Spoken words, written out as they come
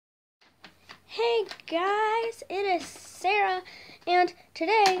Hey guys, it is Sarah, and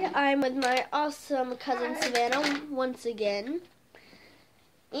today I'm with my awesome cousin Savannah once again.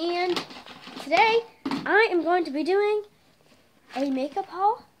 And today I am going to be doing a makeup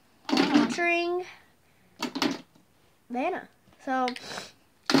haul featuring Vanna. So,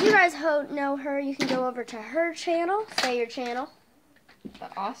 if you guys know her, you can go over to her channel. Say your channel. The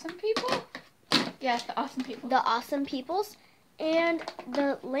Awesome People? Yes, The Awesome People. The Awesome Peoples. And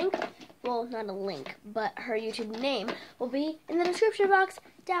the link, well, not a link, but her YouTube name will be in the description box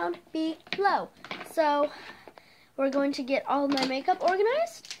down below. So, we're going to get all of my makeup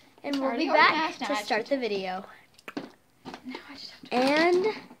organized, and we'll be back to start the video. And,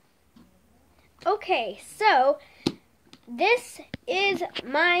 okay, so, this is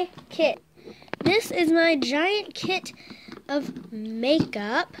my kit. This is my giant kit of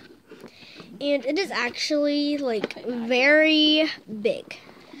makeup. And it is actually, like, very big.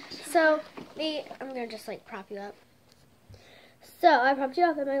 So, I'm going to just, like, prop you up. So, I propped you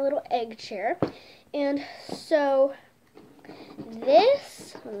up in my little egg chair. And so,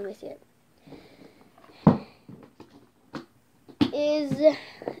 this, let me see it, is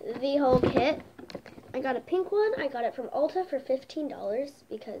the whole kit. I got a pink one. I got it from Ulta for $15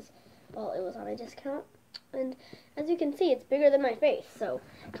 because, well, it was on a discount. And as you can see, it's bigger than my face. So,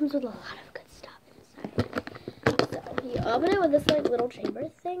 it comes with a lot of good stuff inside. So, you open it with this, like, little chamber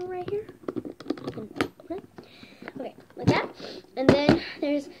thing right here. Okay, like that. And then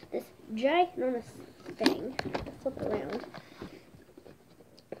there's this ginormous thing. Flip it around.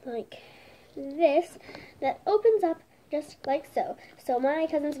 Like this. That opens up just like so. So my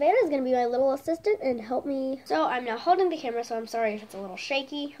cousin Savannah is going to be my little assistant and help me. So I'm now holding the camera, so I'm sorry if it's a little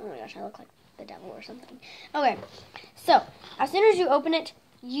shaky. Oh my gosh, I look like the devil or something. Okay, so as soon as you open it,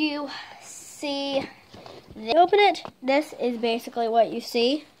 you see this. Open it, this is basically what you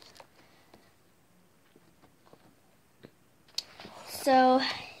see. So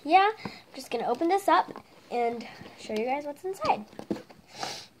yeah, I'm just gonna open this up and show you guys what's inside.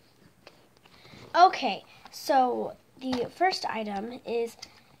 Okay, so the first item is,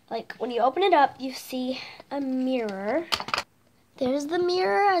 like, when you open it up, you see a mirror. There's the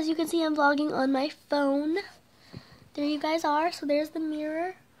mirror. As you can see, I'm vlogging on my phone. There you guys are. So there's the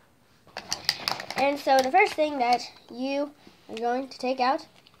mirror. And so the first thing that you are going to take out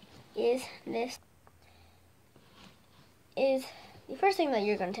is this. The first thing that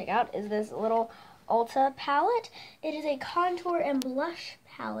you're going to take out is this little Ulta palette. It is a contour and blush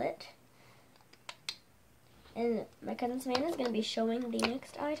palette. And my cousin Savannah is going to be showing the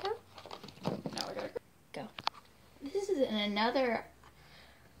next item. Now we're going to go. This is another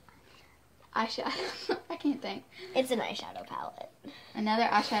eyeshadow. I can't think. It's an eyeshadow palette. Another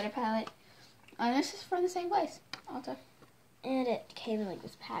eyeshadow palette. And this is from the same place, Ulta. And it came in like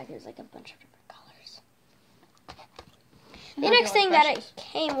this pack. There's like a bunch of different colors. The next thing that it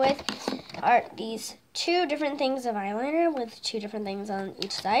came with are these two different things of eyeliner with two different things on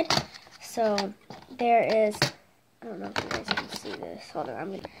each side. So there is, I don't know if you guys can see this. Hold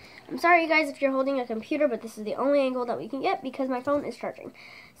on, I'm sorry, you guys, if you're holding a computer, but this is the only angle that we can get because my phone is charging.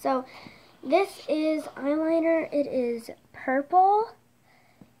 So, this is eyeliner. It is purple,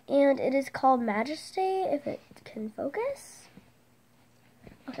 and it is called Majesty, if it can focus.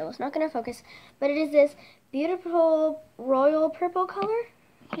 Okay, well, it's not going to focus, but it is this beautiful royal purple color.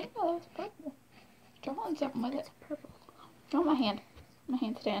 I know it's purple. Don't want something with it. It's purple. Don't my hand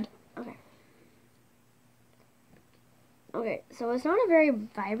stand. Okay. Okay, so it's not a very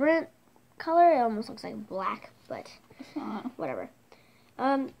vibrant color. It almost looks like black, but whatever.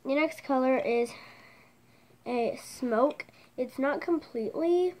 The next color is a smoke. It's not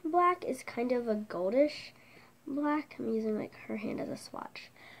completely black. It's kind of a goldish black. I'm using like her hand as a swatch.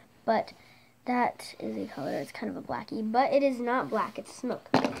 But that is a color. It's kind of a blackie, but it is not black. It's smoke.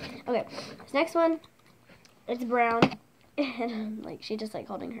 Okay, this next one, it's brown. And like she's just like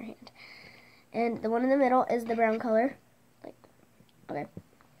holding her hand. And the one in the middle is the brown color. Okay,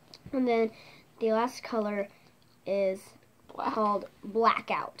 and then the last color is called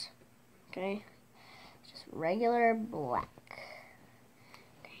Blackout. Okay, it's just regular black.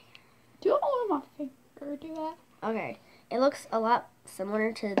 Okay. Do all of my finger do that? Okay, it looks a lot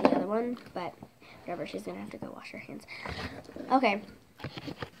similar to the other one, but whatever. She's gonna have to go wash her hands. Okay.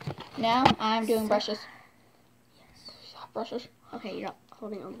 Now I'm doing brushes. Yes. Brushes. Okay, you're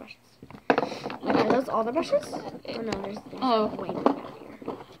holding all the brushes. Are those all the brushes? Oh no, there's way down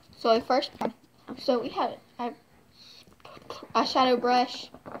here. So the first one. So we have a eyeshadow brush.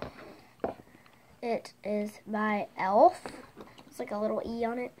 It is by e.l.f. It's like a little E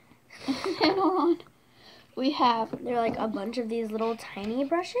on it. And hold on. We have There are like a bunch of these little tiny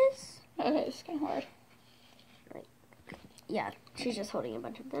brushes. Okay, it's kind of hard. Yeah, she's just holding a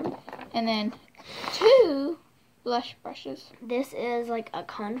bunch of them. And then 2 blush brushes. This is like a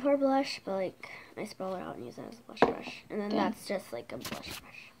contour blush, but like I sprawl it out and use it as a blush brush. And then that's just like a blush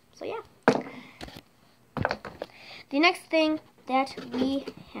brush. So yeah. The next thing that we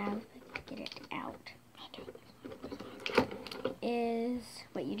have, get it out, is,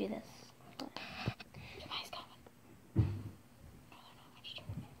 wait, you do this.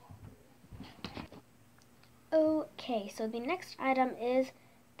 Okay, so the next item is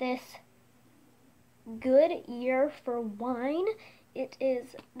this Goodyear for Wine. It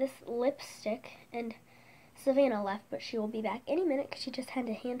is this lipstick, and Savannah left, but she will be back any minute because she just had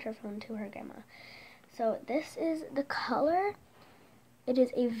to hand her phone to her grandma. So this is the color. It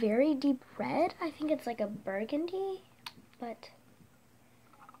is a very deep red. I think it's like a burgundy, but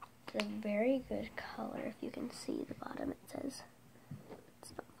it's a very good color. If you can see the bottom, it says,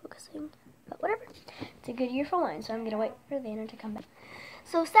 it's not focusing, but whatever. It's a Goodyear for Wine, so I'm going to wait for Vanna to come back.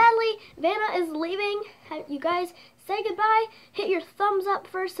 So sadly, Vanna is leaving. You guys say goodbye. Hit your thumbs up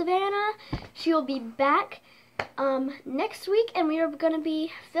for Savannah. She will be back next week, and we are going to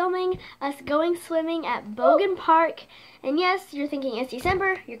be filming us going swimming at Bogan Park. And yes, you're thinking it's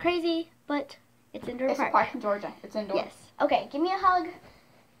December. You're crazy, but it's indoor park. It's a park in Georgia. It's indoor. Yes. Okay, give me a hug.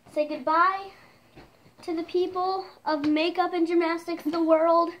 Say goodbye to the people of makeup and gymnastics in the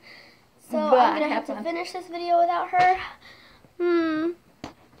world. So I'm going to have to finish this video without her.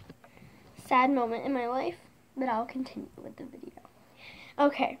 Sad moment in my life, but I'll continue with the video.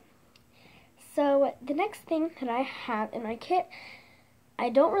 Okay, so the next thing that I have in my kit, I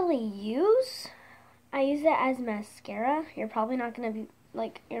don't really use. I use it as mascara. You're probably not going to be,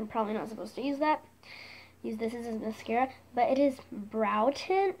 like, you're probably not supposed to use that. Use this as mascara, but it is brow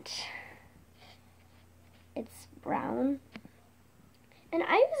tint. It's brown. And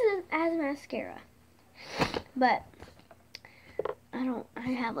I use it as mascara, but I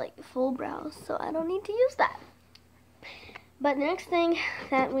have like full brows, so I don't need to use that. But the next thing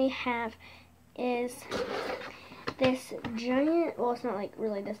that we have is this giant, well, it's not like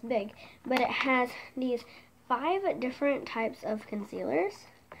really this big, but it has these 5 different types of concealers,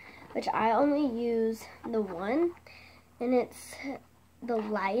 which I only use the one, and it's the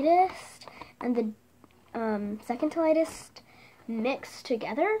lightest and the second to lightest mixed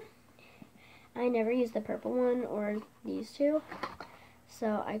together. I never use the purple one or these two,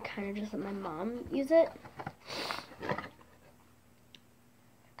 so I kind of just let my mom use it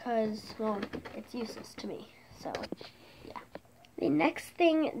because, well, it's useless to me. So yeah, the next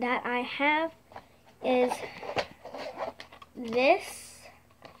thing that I have is this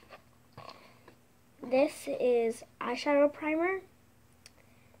is eyeshadow primer,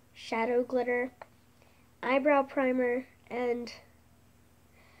 shadow glitter, eyebrow primer, and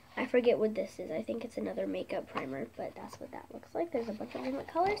I forget what this is. I think it's another makeup primer, but that's what that looks like. There's a bunch of different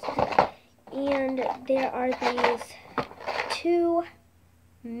colors. And there are these 2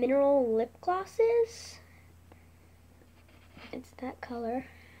 mineral lip glosses. It's that color.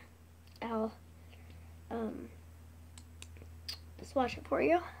 I'll swatch it for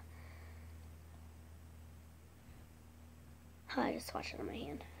you. Oh, I just swatched it on my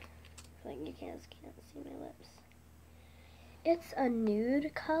hand. Like you can't see my lips. It's a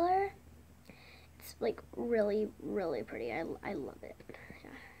nude color. It's like really, really pretty. I love it. Yeah.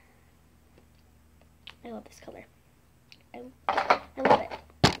 I love this color. I love it.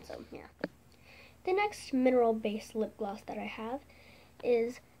 So yeah. The next mineral based lip gloss that I have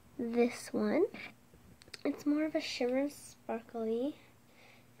is this one. It's more of a shimmer sparkly.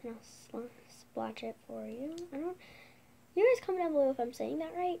 And I'll splotch it for you. You guys comment down below if I'm saying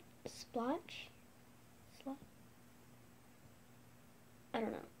that right. Splotch? I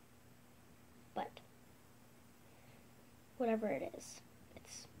don't know. But whatever it is,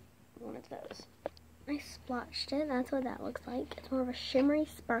 it's one of those. I splotched it. That's what that looks like. It's more of a shimmery,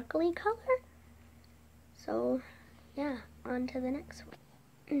 sparkly color. So, yeah, on to the next one.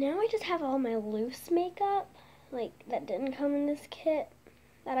 Now I just have all my loose makeup, like, that didn't come in this kit,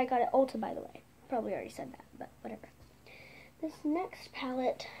 that I got at Ulta, by the way. Probably already said that, but whatever. This next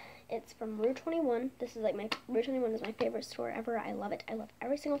palette, it's from Rue 21. This is like Rue 21 is my favorite store ever. I love it. I love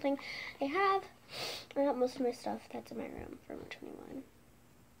every single thing they have. I got most of my stuff that's in my room from Rue 21.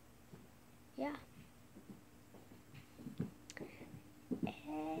 Yeah.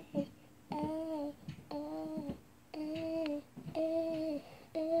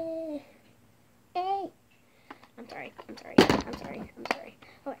 I'm sorry.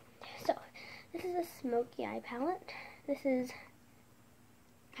 Okay, so this is a smoky eye palette. This is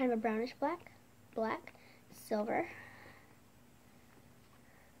kind of a brownish black, silver,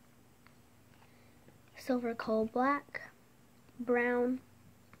 silver coal black, brown,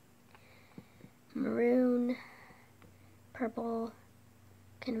 maroon, purple,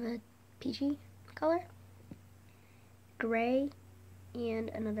 kind of a peachy color, gray, and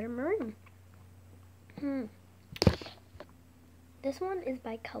another maroon. This one is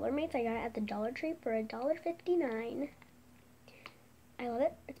by ColorMates. I got it at the Dollar Tree for $1.59. I love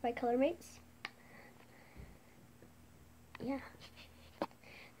it. It's by ColorMates. Yeah.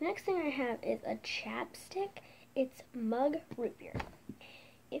 The next thing I have is a chapstick. It's Mug Root Beer.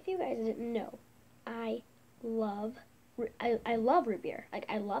 If you guys didn't know, I love root beer. Like,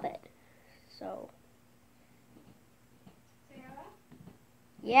 I love it. So,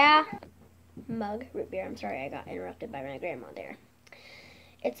 yeah. Mug Root Beer. I'm sorry I got interrupted by my grandma there.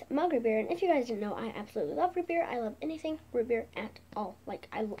 It's Mug Root Beer, and if you guys didn't know, I absolutely love root beer. I love anything root beer at all. Like,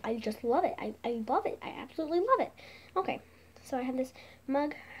 I just love it. I love it. I absolutely love it. Okay, so I have this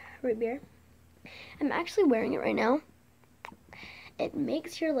Mug Root Beer. I'm actually wearing it right now. It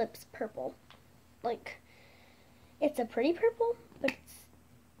makes your lips purple. Like, it's a pretty purple, but it's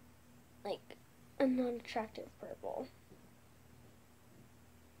like a non-attractive purple.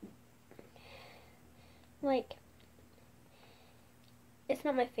 Like, it's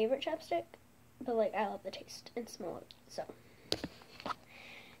not my favorite chapstick, but like, I love the taste and smell of it. So,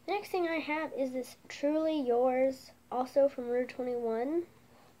 the next thing I have is this Truly Yours, also from Rue 21.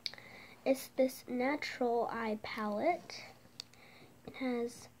 It's this natural eye palette. It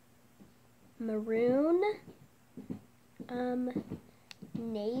has maroon,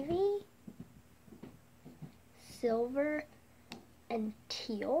 navy, silver, and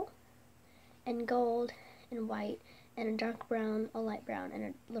teal, and gold, and white, and a dark brown, a light brown, and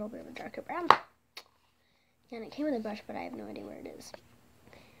a little bit of a darker brown. And it came with a brush, but I have no idea where it is.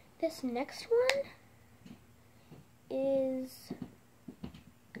 This next one is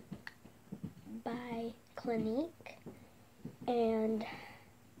by Clinique, and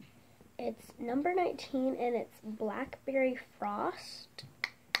it's number 19, and it's Blackberry Frost.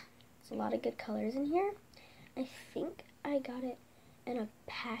 There's a lot of good colors in here. I think I got it in a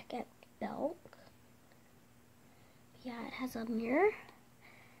pack at Belk. Yeah, it has a mirror.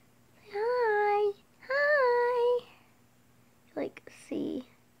 Hi! Hi! Like, see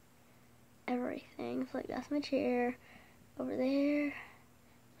everything. So, like, that's my chair. Over there,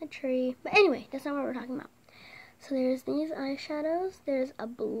 my tree. But anyway, that's not what we're talking about. So there's these eyeshadows. There's a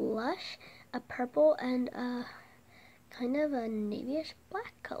blush, a purple, and a kind of a navyish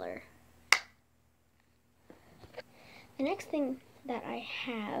black color. The next thing that I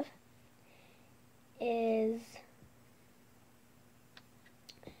have is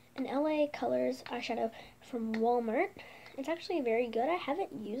an LA Colors eyeshadow from Walmart. It's actually very good. I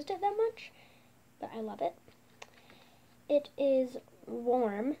haven't used it that much, but I love it. It is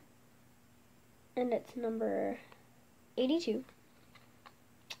warm, and it's number 82.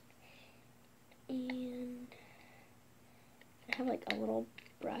 And I have like a little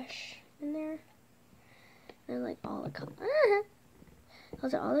brush in there. And like all the colors.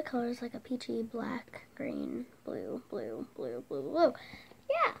 Those are all the colors, like a peachy, black, green, blue, blue, blue, blue, blue.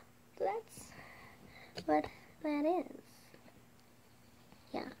 Yeah, so that's what that is.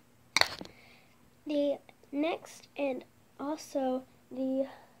 Yeah. The next and also the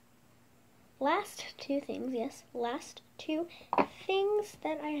last two things, yes, last two things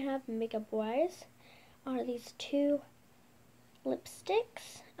that I have makeup-wise are these two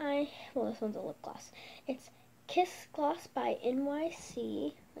lipsticks. Well, this one's a lip gloss. It's Kiss Gloss by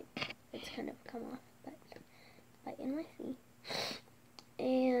NYC. Like, it's kind of come off, but by NYC.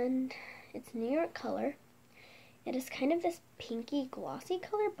 And it's New York color. It is kind of this pinky glossy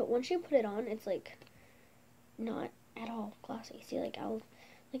color, but once you put it on, it's like not at all glossy. See, like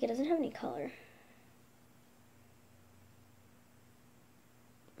it doesn't have any color.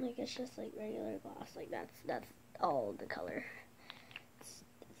 Like, it's just like regular gloss. Like, that's all the color.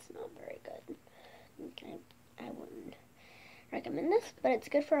 It's not very good. Okay, I wouldn't recommend this, but it's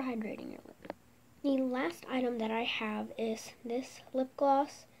good for hydrating your lip. The last item that I have is this lip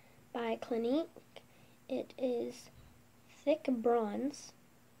gloss by Clinique. It is thick bronze,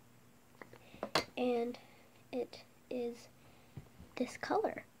 and it is this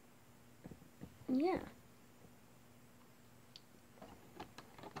color. Yeah.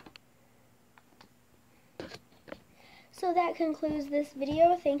 So that concludes this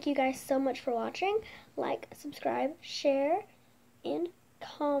video. Thank you guys so much for watching. Like, subscribe, share, and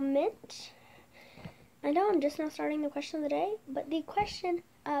comment. I know I'm just now starting the question of the day, but the question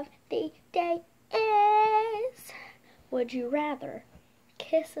of the day is, would you rather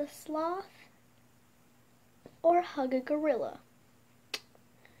kiss a sloth or hug a gorilla?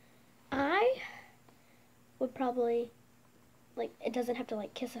 I would probably, like, it doesn't have to,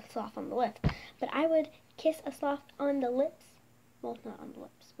 like, kiss a sloth on the lips, but I would kiss a sloth on the lips. Well, not on the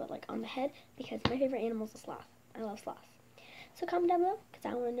lips, but, like, on the head, because my favorite animal is a sloth. I love sloths. So comment down below, because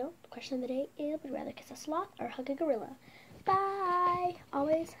I want to know. The question of the day is, would you rather kiss a sloth or hug a gorilla? Bye!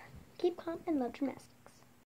 Always keep calm and love your mess.